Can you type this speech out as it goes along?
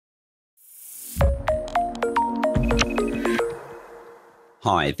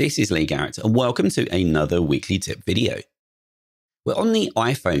Hi, this is Lee Garrett and welcome to another weekly tip video. We're on the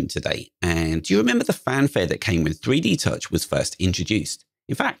iPhone today, and do you remember the fanfare that came when 3D Touch was first introduced?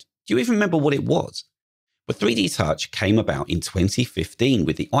 In fact, do you even remember what it was? Well, 3D Touch came about in 2015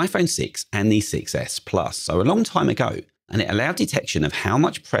 with the iPhone 6 and the 6S Plus, so a long time ago, and it allowed detection of how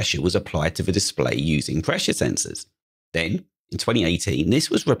much pressure was applied to the display using pressure sensors. Then, in 2018,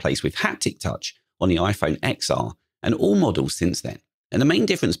 this was replaced with Haptic Touch on the iPhone XR and all models since then. And the main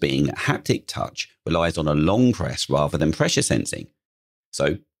difference being that Haptic Touch relies on a long press rather than pressure sensing.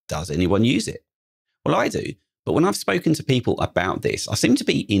 So, does anyone use it? Well, I do, but when I've spoken to people about this, I seem to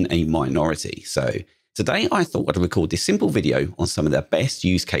be in a minority. So, today I thought I'd record this simple video on some of the best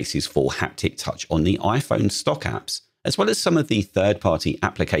use cases for Haptic Touch on the iPhone stock apps, as well as some of the third-party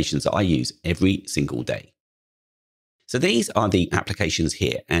applications that I use every single day. So these are the applications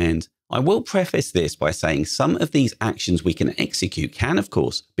here, and I will preface this by saying some of these actions we can execute can, of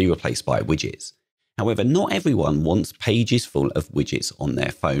course, be replaced by widgets. However, not everyone wants pages full of widgets on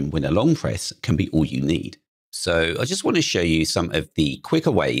their phone when a long press can be all you need. So I just want to show you some of the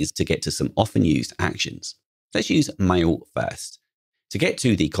quicker ways to get to some often used actions. Let's use Mail first. To get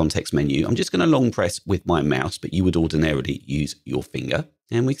to the context menu, I'm just going to long press with my mouse, but you would ordinarily use your finger.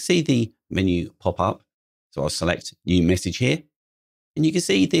 And we can see the menu pop up. So I'll select New Message here. And you can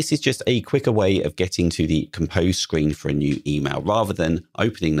see this is just a quicker way of getting to the compose screen for a new email rather than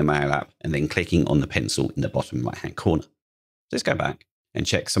opening the Mail app and then clicking on the pencil in the bottom right-hand corner. Let's go back and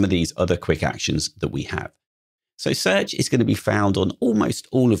check some of these other quick actions that we have. So search is going to be found on almost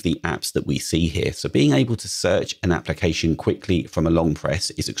all of the apps that we see here. So being able to search an application quickly from a long press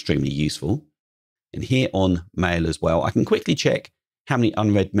is extremely useful. And here on Mail as well, I can quickly check how many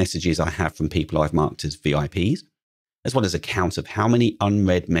unread messages I have from people I've marked as VIPs, as well as a count of how many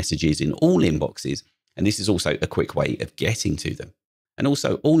unread messages in all inboxes. And this is also a quick way of getting to them. And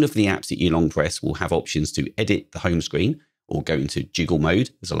also all of the apps that you long press will have options to edit the home screen or go into jiggle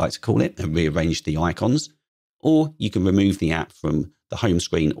mode, as I like to call it, and rearrange the icons. Or you can remove the app from the home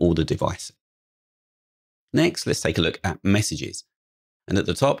screen or the device. Next, let's take a look at messages. And at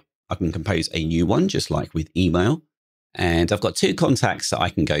the top, I can compose a new one, just like with email. And I've got two contacts that I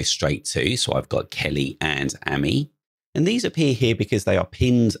can go straight to. So I've got Kelly and Amy. And these appear here because they are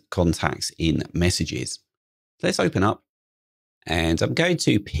pinned contacts in messages. Let's open up. And I'm going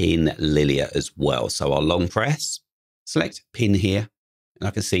to pin Lilia as well. So I'll long press, select pin here. And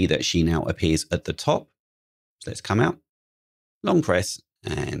I can see that she now appears at the top. So let's come out, long press,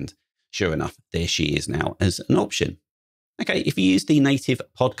 and sure enough, there she is now as an option. Okay, if you use the native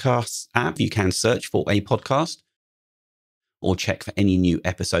podcasts app, you can search for a podcast or check for any new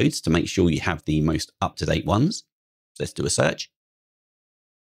episodes to make sure you have the most up-to-date ones. So let's do a search.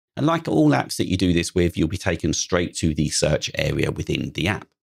 And like all apps that you do this with, you'll be taken straight to the search area within the app.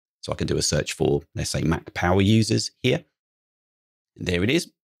 So I can do a search for, let's say, Mac power users here. And there it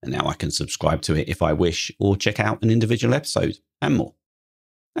is. And now I can subscribe to it if I wish, or check out an individual episode and more.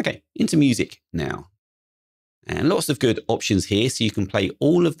 Okay, into music now. And lots of good options here. So you can play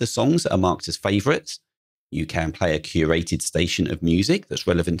all of the songs that are marked as favorites. You can play a curated station of music that's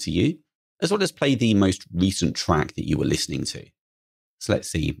relevant to you, as well as play the most recent track that you were listening to. So let's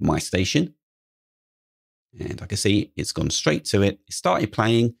see my station. And I can see it's gone straight to it. It started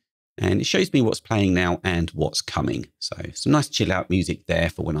playing and it shows me what's playing now and what's coming. So some nice chill out music there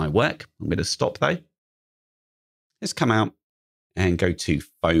for when I work. I'm going to stop though. Let's come out and go to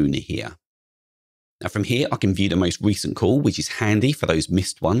phone here. Now from here, I can view the most recent call, which is handy for those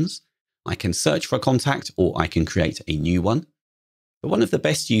missed ones. I can search for a contact or I can create a new one. But one of the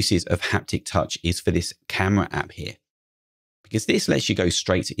best uses of Haptic Touch is for this camera app here, because this lets you go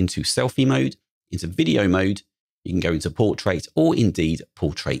straight into selfie mode, into video mode. You can go into portrait or indeed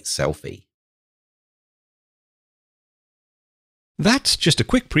portrait selfie. That's just a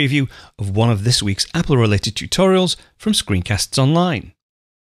quick preview of one of this week's Apple-related tutorials from Screencasts Online.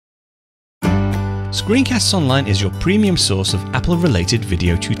 Screencasts Online is your premium source of Apple-related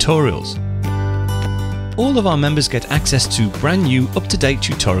video tutorials. All of our members get access to brand new, up-to-date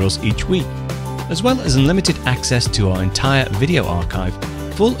tutorials each week, as well as unlimited access to our entire video archive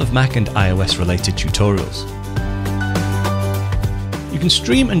full of Mac and iOS-related tutorials. You can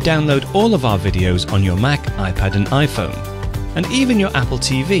stream and download all of our videos on your Mac, iPad and iPhone, and even your Apple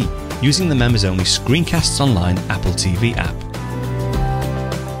TV using the members-only Screencasts Online Apple TV app.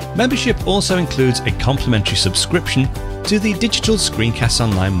 Membership also includes a complimentary subscription to the digital Screencasts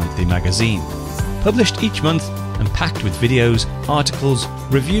Online monthly magazine, published each month and packed with videos, articles,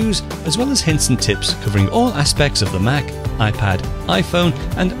 reviews, as well as hints and tips covering all aspects of the Mac, iPad, iPhone,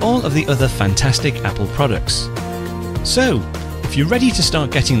 and all of the other fantastic Apple products. So, If you're ready to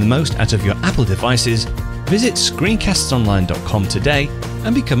start getting the most out of your Apple devices, visit screencastsonline.com today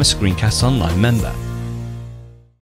and become a Screencasts Online member.